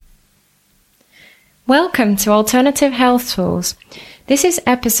Welcome to Alternative Health Tools. This is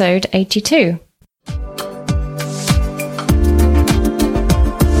episode 82.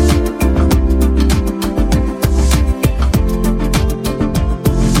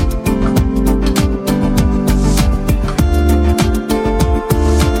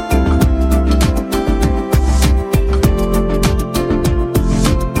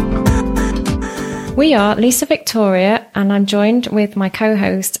 We are Lisa Victoria, and I'm joined with my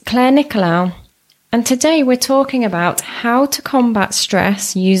co-host Claire Nicolau. And today we're talking about how to combat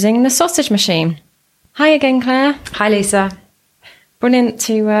stress using the sausage machine. Hi again, Claire. Hi, Lisa. Brilliant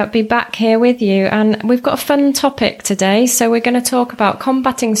to be back here with you. And we've got a fun topic today. So we're going to talk about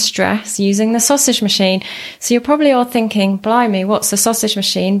combating stress using the sausage machine. So you're probably all thinking, blimey, what's the sausage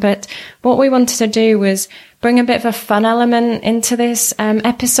machine? But what we wanted to do was bring a bit of a fun element into this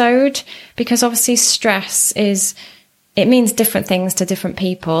episode, because obviously stress it means different things to different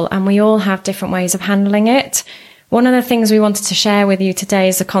people, and we all have different ways of handling it. One of the things we wanted to share with you today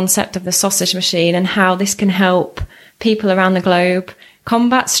is the concept of the sausage machine and how this can help people around the globe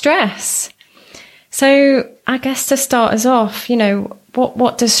combat stress. So I guess to start us off,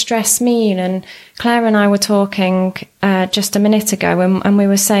 what does stress mean? And Claire and I were talking just a minute ago, and we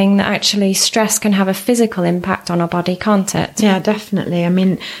were saying that actually stress can have a physical impact on our body, can't it? Yeah, definitely. I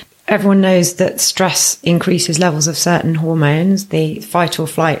mean, everyone knows that stress increases levels of certain hormones, the fight or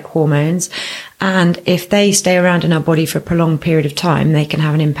flight hormones. And if they stay around in our body for a prolonged period of time, they can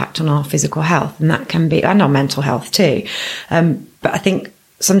have an impact on our physical health. And that can be, and our mental health too. But I think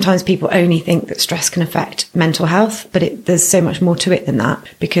sometimes people only think that stress can affect mental health, but there's so much more to it than that,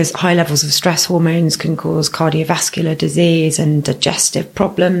 because high levels of stress hormones can cause cardiovascular disease and digestive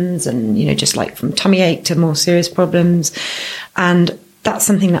problems, and, just like from tummy ache to more serious problems. And that's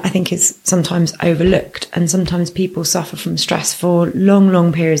something that I think is sometimes overlooked, and sometimes people suffer from stress for long,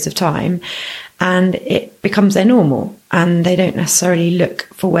 long periods of time, and it becomes their normal, and they don't necessarily look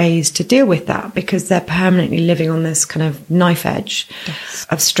for ways to deal with that because they're permanently living on this kind of knife edge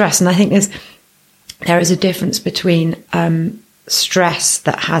of stress. And I think there is a difference between stress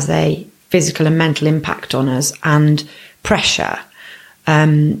that has a physical and mental impact on us and pressure.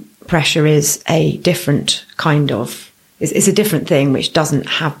 Pressure is a different kind of It's a different thing which doesn't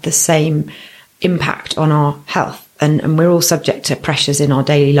have the same impact on our health. And we're all subject to pressures in our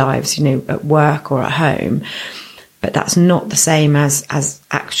daily lives, at work or at home. But that's not the same as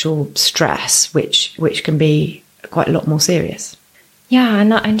actual stress, which can be quite a lot more serious. Yeah,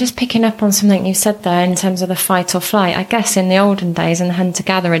 and just picking up on something you said there in terms of the fight or flight. I guess in the olden days, in the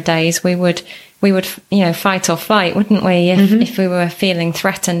hunter-gatherer days, we would fight or flight, wouldn't we, if we were feeling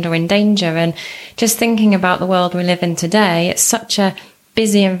threatened or in danger. And just thinking about the world we live in today, it's such a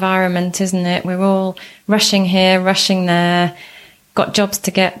busy environment, isn't it? We're all rushing here, rushing there, got jobs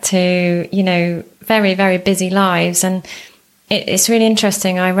to get to, very, very busy lives. And it's really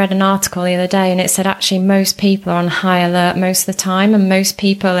interesting. I read an article the other day, and it said actually most people are on high alert most of the time, and most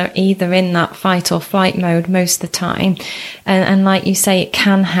people are either in that fight or flight mode most of the time. And like you say, it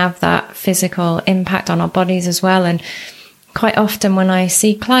can have that physical impact on our bodies as well. And quite often when I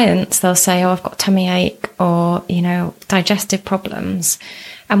see clients, they'll say, I've got tummy ache or, digestive problems.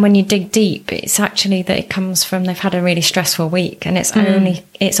 And when you dig deep, it's actually that it comes from they've had a really stressful week, and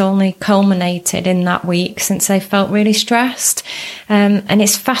it's only culminated in that week since they felt really stressed. And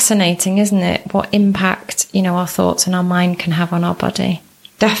it's fascinating, isn't it? What impact, our thoughts and our mind can have on our body.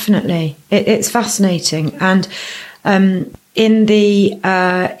 Definitely. It's fascinating. And, in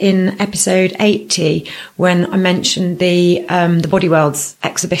episode 80, when I mentioned the Body Worlds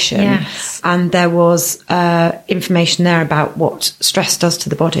exhibition, yes, and there was information there about what stress does to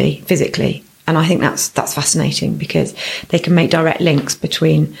the body physically, and I think that's fascinating because they can make direct links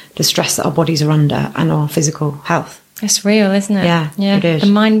between the stress that our bodies are under and our physical health. It's real, isn't it? Yeah, it is. The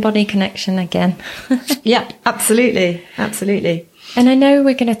mind-body connection again. Yeah, absolutely. And I know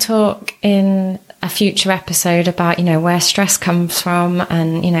we're going to talk in a future episode about, where stress comes from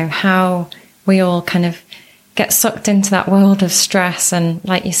and, how we all kind of get sucked into that world of stress. And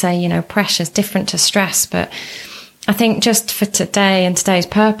like you say, pressure's different to stress. But I think just for today and today's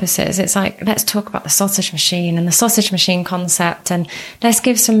purposes, it's like, let's talk about the sausage machine and the sausage machine concept. And let's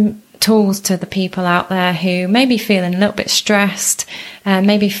give some tools to the people out there who may be feeling a little bit stressed,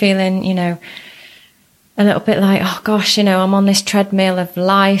 maybe feeling, a little bit like, oh gosh, I'm on this treadmill of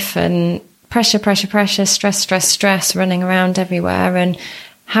life and pressure, stress running around everywhere. And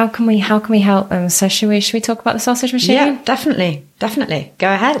how can we help them? So should we talk about the sausage machine? Yeah, definitely.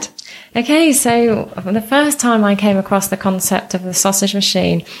 Go ahead. Okay, so the first time I came across the concept of the sausage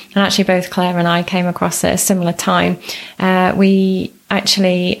machine, and actually both Claire and I came across it at a similar time, we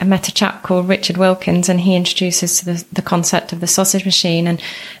actually, I met a chap called Richard Wilkins, and he introduces to the concept of the sausage machine.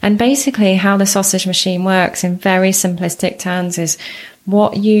 And basically how the sausage machine works in very simplistic terms is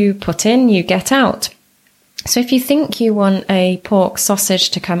what you put in, you get out. So if you think you want a pork sausage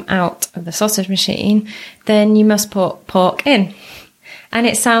to come out of the sausage machine, then you must put pork in. And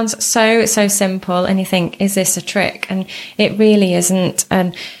it sounds so simple, and you think, is this a trick? And it really isn't.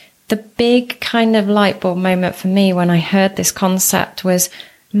 And the big kind of light bulb moment for me when I heard this concept was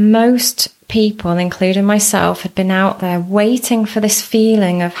most people, including myself, had been out there waiting for this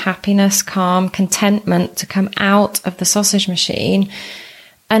feeling of happiness, calm, contentment to come out of the sausage machine.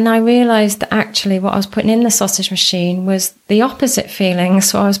 And I realised that actually what I was putting in the sausage machine was the opposite feeling.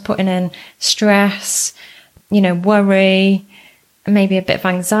 So I was putting in stress, worry, maybe a bit of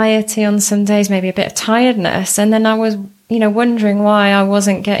anxiety on some days, maybe a bit of tiredness. And then I was wondering why I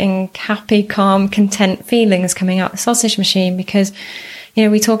wasn't getting happy, calm, content feelings coming out the sausage machine, because,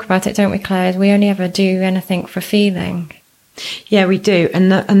 we talk about it, don't we, Claire? We only ever do anything for feeling. Yeah, we do.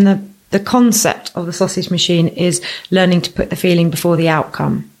 And the concept of the sausage machine is learning to put the feeling before the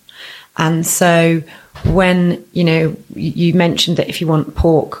outcome. And so when, you mentioned that if you want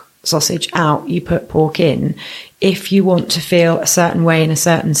pork sausage out, you put pork in. If you want to feel a certain way in a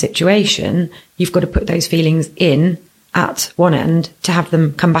certain situation, you've got to put those feelings in at one end to have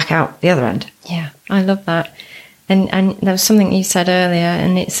them come back out the other end. Yeah, I love that. And there was something you said earlier,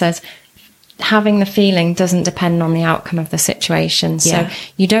 and it says having the feeling doesn't depend on the outcome of the situation. So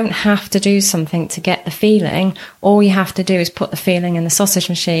you don't have to do something to get the feeling. All you have to do is put the feeling in the sausage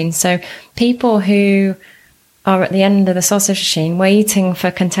machine. So people who are at the end of the sausage machine waiting for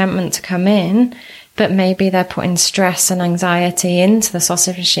contentment to come in, but maybe they're putting stress and anxiety into the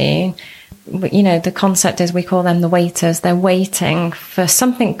sausage machine. The concept is we call them the waiters. They're waiting for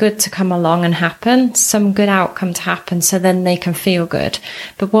something good to come along and happen, some good outcome to happen, so then they can feel good.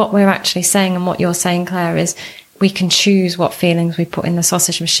 But what we're actually saying, and what you're saying, Claire, is we can choose what feelings we put in the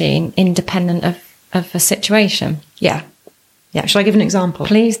sausage machine independent of the situation. Yeah. Shall I give an example?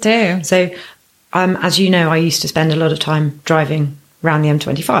 Please do. So, as you know, I used to spend a lot of time driving around the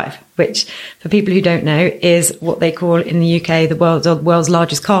M25, which, for people who don't know, is what they call in the UK the world's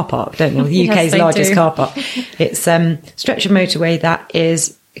largest car park, don't you? The UK's largest car park. It's a stretch of motorway that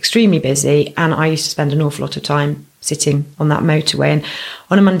is extremely busy, and I used to spend an awful lot of time sitting on that motorway. And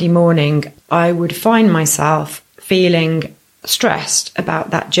on a Monday morning, I would find myself feeling stressed about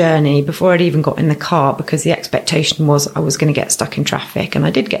that journey before I'd even got in the car, because the expectation was I was going to get stuck in traffic, and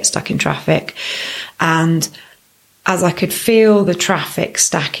I did get stuck in traffic. And as I could feel the traffic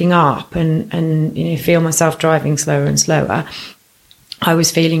stacking up and feel myself driving slower and slower, I was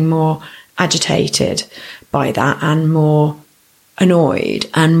feeling more agitated by that, and more annoyed,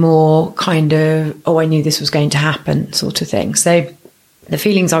 and more kind of, I knew this was going to happen sort of thing. So the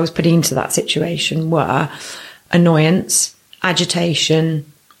feelings I was putting into that situation were annoyance, agitation,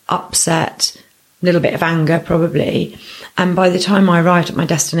 upset, a little bit of anger probably. And by the time I arrived at my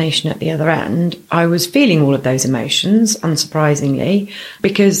destination at the other end, I was feeling all of those emotions, unsurprisingly,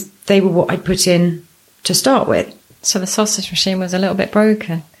 because they were what I'd put in to start with. So the sausage machine was a little bit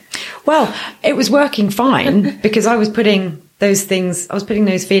broken. Well, it was working fine because I was putting those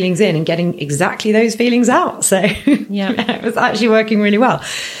feelings in and getting exactly those feelings out. So it was actually working really well.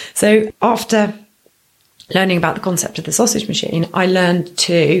 So after learning about the concept of the sausage machine, I learned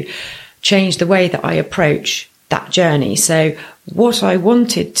to change the way that I approach that journey. So what I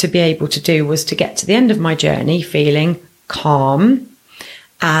wanted to be able to do was to get to the end of my journey feeling calm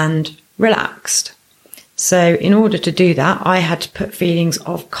and relaxed. So in order to do that, I had to put feelings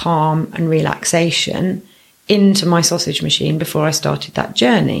of calm and relaxation into my sausage machine before I started that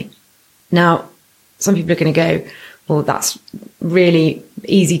journey. Now, some people are going to go, well, that's really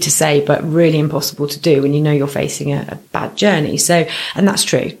easy to say, but really impossible to do when you know you're facing a bad journey. So, and that's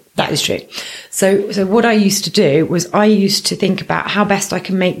true. That is true. So what I used to do was I used to think about how best I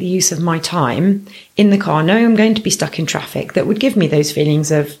can make the use of my time in the car, knowing I'm going to be stuck in traffic, that would give me those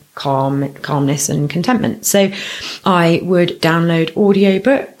feelings of calmness and contentment. So I would download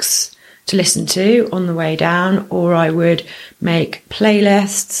audiobooks to listen to on the way down, or I would make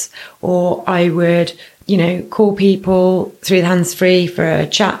playlists, or I would, call people through the hands-free for a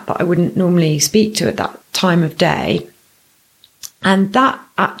chat that I wouldn't normally speak to at that time of day. And that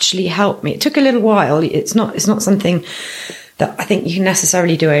actually helped me. It took a little while. It's not something that I think you can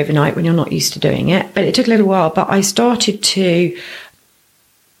necessarily do overnight when you're not used to doing it, but it took a little while. But I started to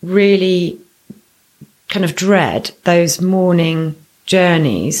really kind of dread those morning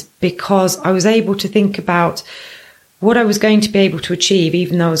journeys, because I was able to think about what I was going to be able to achieve,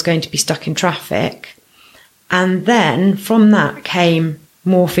 even though I was going to be stuck in traffic, And then from that came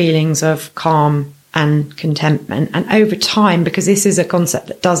more feelings of calm and contentment. And over time, because this is a concept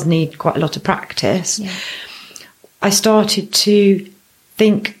that does need quite a lot of practice, I started to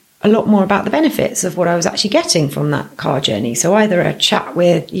think a lot more about the benefits of what I was actually getting from that car journey. So either a chat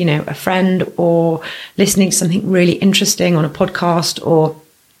with, a friend, or listening to something really interesting on a podcast or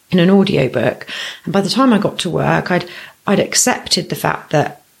in an audiobook. And by the time I got to work, I'd accepted the fact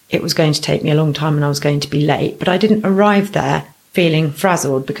that it was going to take me a long time and I was going to be late, but I didn't arrive there feeling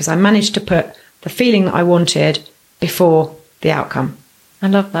frazzled because I managed to put the feeling that I wanted before the outcome. I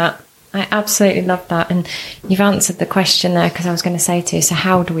love that. I absolutely love that. And you've answered the question there, because I was going to say to you, so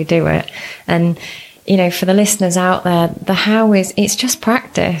how do we do it? And, for the listeners out there, the how it's just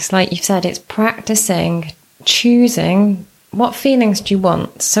practice. Like you've said, it's practicing, choosing what feelings do you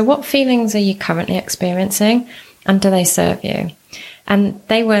want. So what feelings are you currently experiencing, and do they serve you? And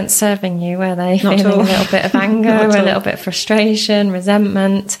they weren't serving you, were they? Not feeling a little bit of anger, a little bit of frustration,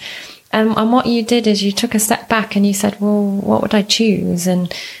 resentment. And what you did is you took a step back and you said, well, what would I choose?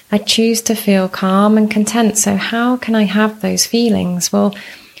 And I choose to feel calm and content. So how can I have those feelings? Well,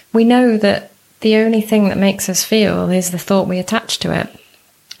 we know that the only thing that makes us feel is the thought we attach to it.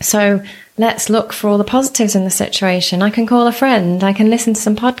 So let's look for all the positives in the situation. I can call a friend. I can listen to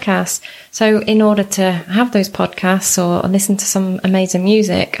some podcasts. So in order to have those podcasts or listen to some amazing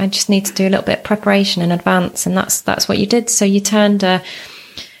music, I just need to do a little bit of preparation in advance. And that's what you did. So you turned a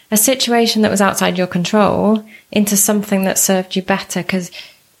situation that was outside your control into something that served you better, because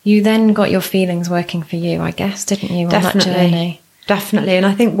you then got your feelings working for you, I guess, didn't you? Definitely. On that journey? Definitely. And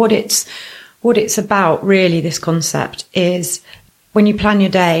I think what it's about really, this concept, is when you plan your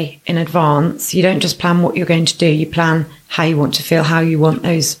day in advance, you don't just plan what you're going to do, you plan how you want to feel, how you want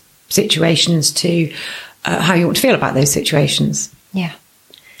those situations to, how you want to feel about those situations. Yeah.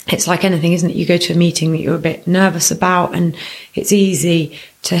 It's like anything, isn't it? You go to a meeting that you're a bit nervous about, and it's easy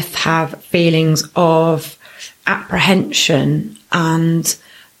to have feelings of apprehension and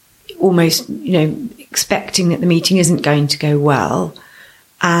almost, expecting that the meeting isn't going to go well.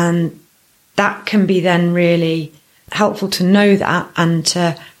 And that can be then really helpful to know that, and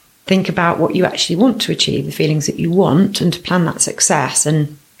to think about what you actually want to achieve, the feelings that you want, and to plan that success.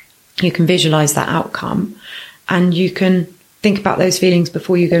 And you can visualize that outcome, and you can think about those feelings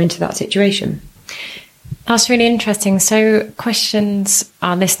before you go into that situation. That's really interesting. So questions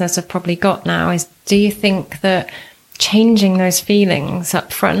our listeners have probably got now is, do you think that changing those feelings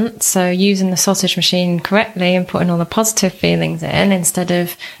up front, so using the sausage machine correctly and putting all the positive feelings in instead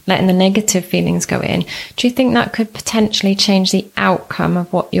of letting the negative feelings go in, do you think that could potentially change the outcome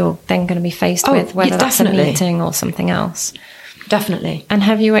of what you're then going to be faced with, whether that's a meeting or something else? Definitely. And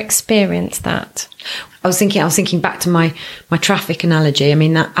have you experienced that? I was thinking back to my traffic analogy. I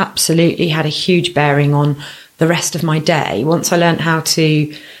mean, that absolutely had a huge bearing on the rest of my day. Once I learned how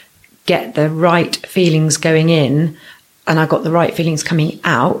to get the right feelings going in, and I got the right feelings coming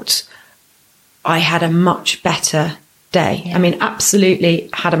out, I had a much better day. Yeah. I mean, absolutely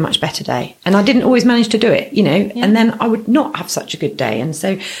had a much better day. And I didn't always manage to do it, and then I would not have such a good day. And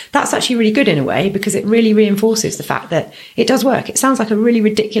so that's actually really good in a way, because it really reinforces the fact that it does work. It sounds like a really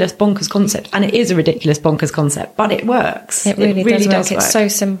ridiculous, bonkers concept, and it is a ridiculous, bonkers concept, but it works. It really does work. It's so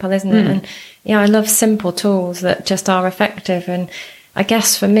simple, isn't it? And I love simple tools that just are effective. And I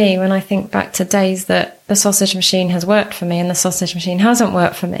guess for me, when I think back to days that the sausage machine has worked for me and the sausage machine hasn't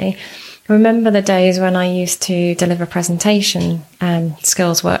worked for me, I remember the days when I used to deliver presentation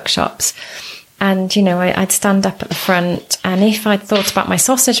skills workshops. And, I'd stand up at the front, and if I'd thought about my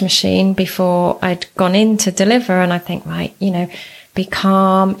sausage machine before I'd gone in to deliver, and I think, right, be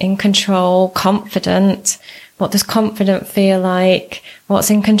calm, in control, confident. What does confident feel like?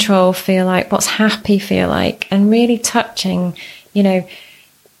 What's in control feel like? What's happy feel like? And really touching,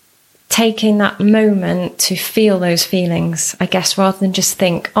 taking that moment to feel those feelings, I guess, rather than just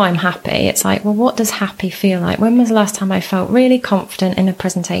think, oh, I'm happy. It's like, well, what does happy feel like? When was the last time I felt really confident in a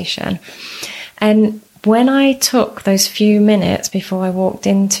presentation? And when I took those few minutes before I walked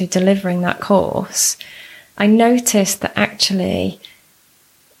into delivering that course, I noticed that actually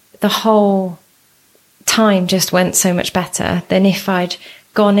the whole time just went so much better than if I'd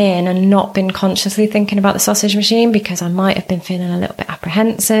gone in and not been consciously thinking about the sausage machine, because I might have been feeling a little bit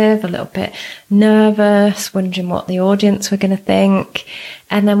apprehensive, a little bit nervous, wondering what the audience were going to think.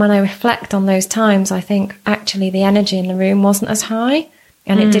 And then when I reflect on those times, I think actually the energy in the room wasn't as high,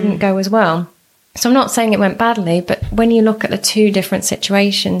 and it didn't go as well. So I'm not saying it went badly, but when you look at the two different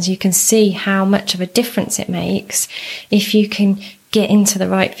situations, you can see how much of a difference it makes if you can get into the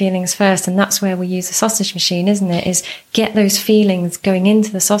right feelings first. And that's where we use the sausage machine, isn't it? Is get those feelings going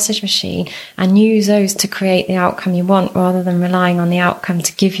into the sausage machine and use those to create the outcome you want, rather than relying on the outcome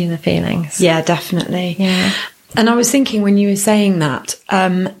to give you the feelings. Yeah, definitely. Yeah. And I was thinking when you were saying that,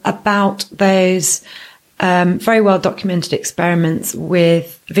 about those very well documented experiments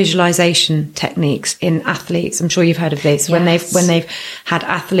with visualization techniques in athletes. I'm sure you've heard of this. Yes. When they've had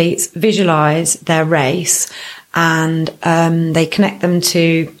athletes visualize their race, and they connect them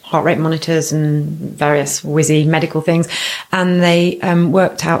to heart rate monitors and various whizzy medical things, and they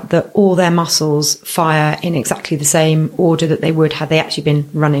worked out that all their muscles fire in exactly the same order that they would had they actually been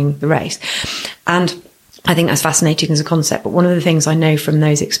running the race. And I think that's fascinating as a concept. But one of the things I know from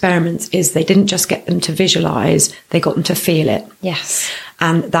those experiments is they didn't just get them to visualize, they got them to feel it. Yes.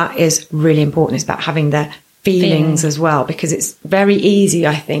 And that is really important. It's about having the feelings as well, because it's very easy,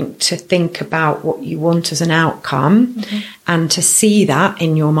 I think, to think about what you want as an outcome and to see that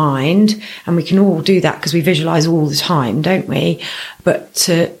in your mind. And we can all do that because we visualize all the time, don't we? But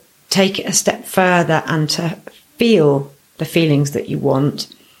to take it a step further and to feel the feelings that you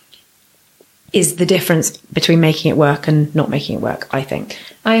want is the difference between making it work and not making it work, I think.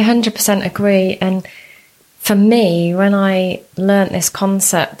 I 100% agree. And for me, when I learnt this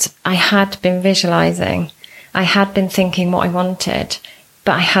concept, I had been visualizing. I had been thinking what I wanted,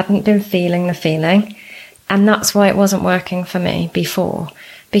 but I hadn't been feeling the feeling. And that's why it wasn't working for me before,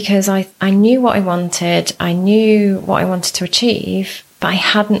 because I knew what I wanted. I knew what I wanted to achieve, but I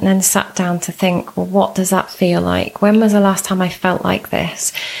hadn't then sat down to think, well, what does that feel like? When was the last time I felt like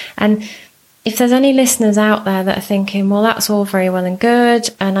this? And if there's any listeners out there that are thinking, well, that's all very well and good,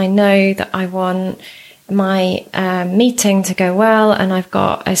 and I know that I want my meeting to go well, and I've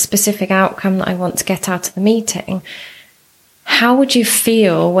got a specific outcome that I want to get out of the meeting, how would you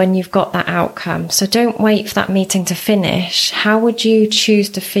feel when you've got that outcome? So don't wait for that meeting to finish. How would you choose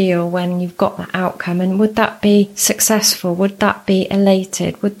to feel when you've got that outcome? And would that be successful? Would that be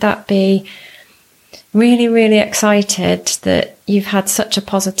elated? Would that be really, really excited that you've had such a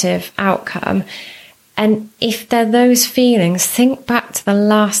positive outcome? And if they're those feelings, think back to the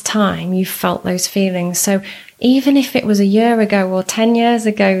last time you felt those feelings. So even if it was a year ago or 10 years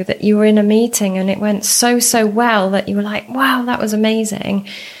ago that you were in a meeting and it went so well that you were like, wow, that was amazing,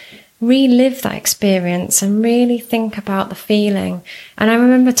 relive that experience and really think about the feeling. And I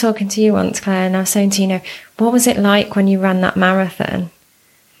remember talking to you once, Claire, and I was saying to you, what was it like when you ran that marathon?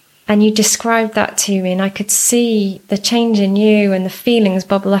 And you described that to me, and I could see the change in you and the feelings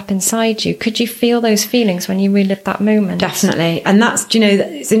bubble up inside you. Could you feel those feelings when you relived that moment? Definitely. And that's,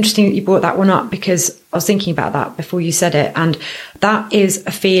 it's interesting that you brought that one up, because I was thinking about that before you said it. And that is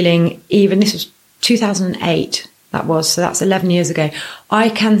a feeling, this was 2008, so that's 11 years ago. I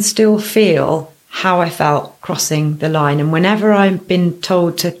can still feel how I felt crossing the line. And whenever I've been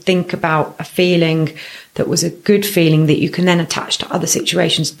told to think about a feeling that was a good feeling that you can then attach to other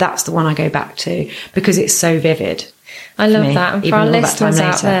situations, that's the one I go back to, because it's so vivid. I love that. And for our listeners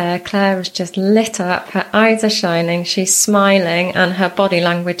out there, Claire was just lit up. Her eyes are shining. She's smiling and her body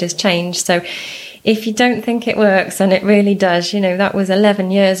language has changed. So if you don't think it works, then it really does. That was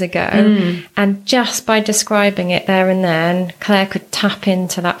 11 years ago. And just by describing it there and then, Claire could tap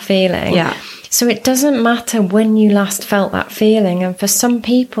into that feeling. Yeah. So it doesn't matter when you last felt that feeling. And for some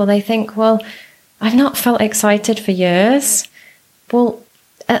people, they think, well, I've not felt excited for years. Well,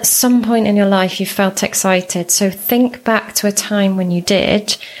 at some point in your life, you felt excited. So think back to a time when you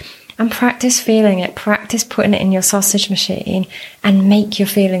did and practice feeling it, practice putting it in your sausage machine and make your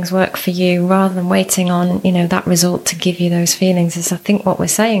feelings work for you, rather than waiting on, that result to give you those feelings. Is I think what we're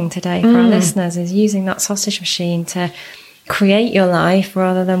saying today for our listeners is using that sausage machine to create your life,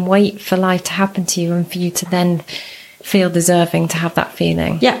 rather than wait for life to happen to you and for you to then feel deserving to have that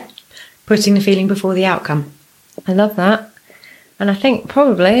feeling. Yeah. Putting the feeling before the outcome. I love that. And I think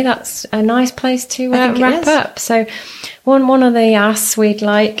probably that's a nice place to wrap up. So one of the asks we'd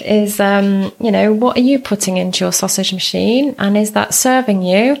like is, what are you putting into your sausage machine? And is that serving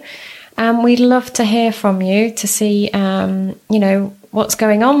you? We'd love to hear from you to see, what's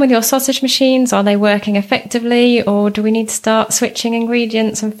going on with your sausage machines. Are they working effectively, or do we need to start switching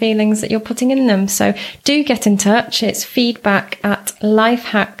ingredients and feelings that you're putting in them? So do get in touch. It's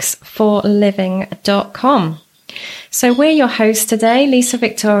feedback@lifehacksforliving.com. So we're your hosts today, Lisa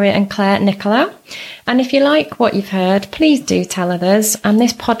Victoria and Claire Nicola. And if you like what you've heard, please do tell others. And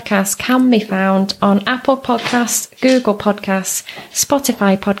this podcast can be found on Apple Podcasts, Google Podcasts,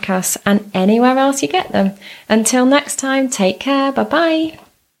 Spotify Podcasts, and anywhere else you get them. Until next time, take care. Bye-bye.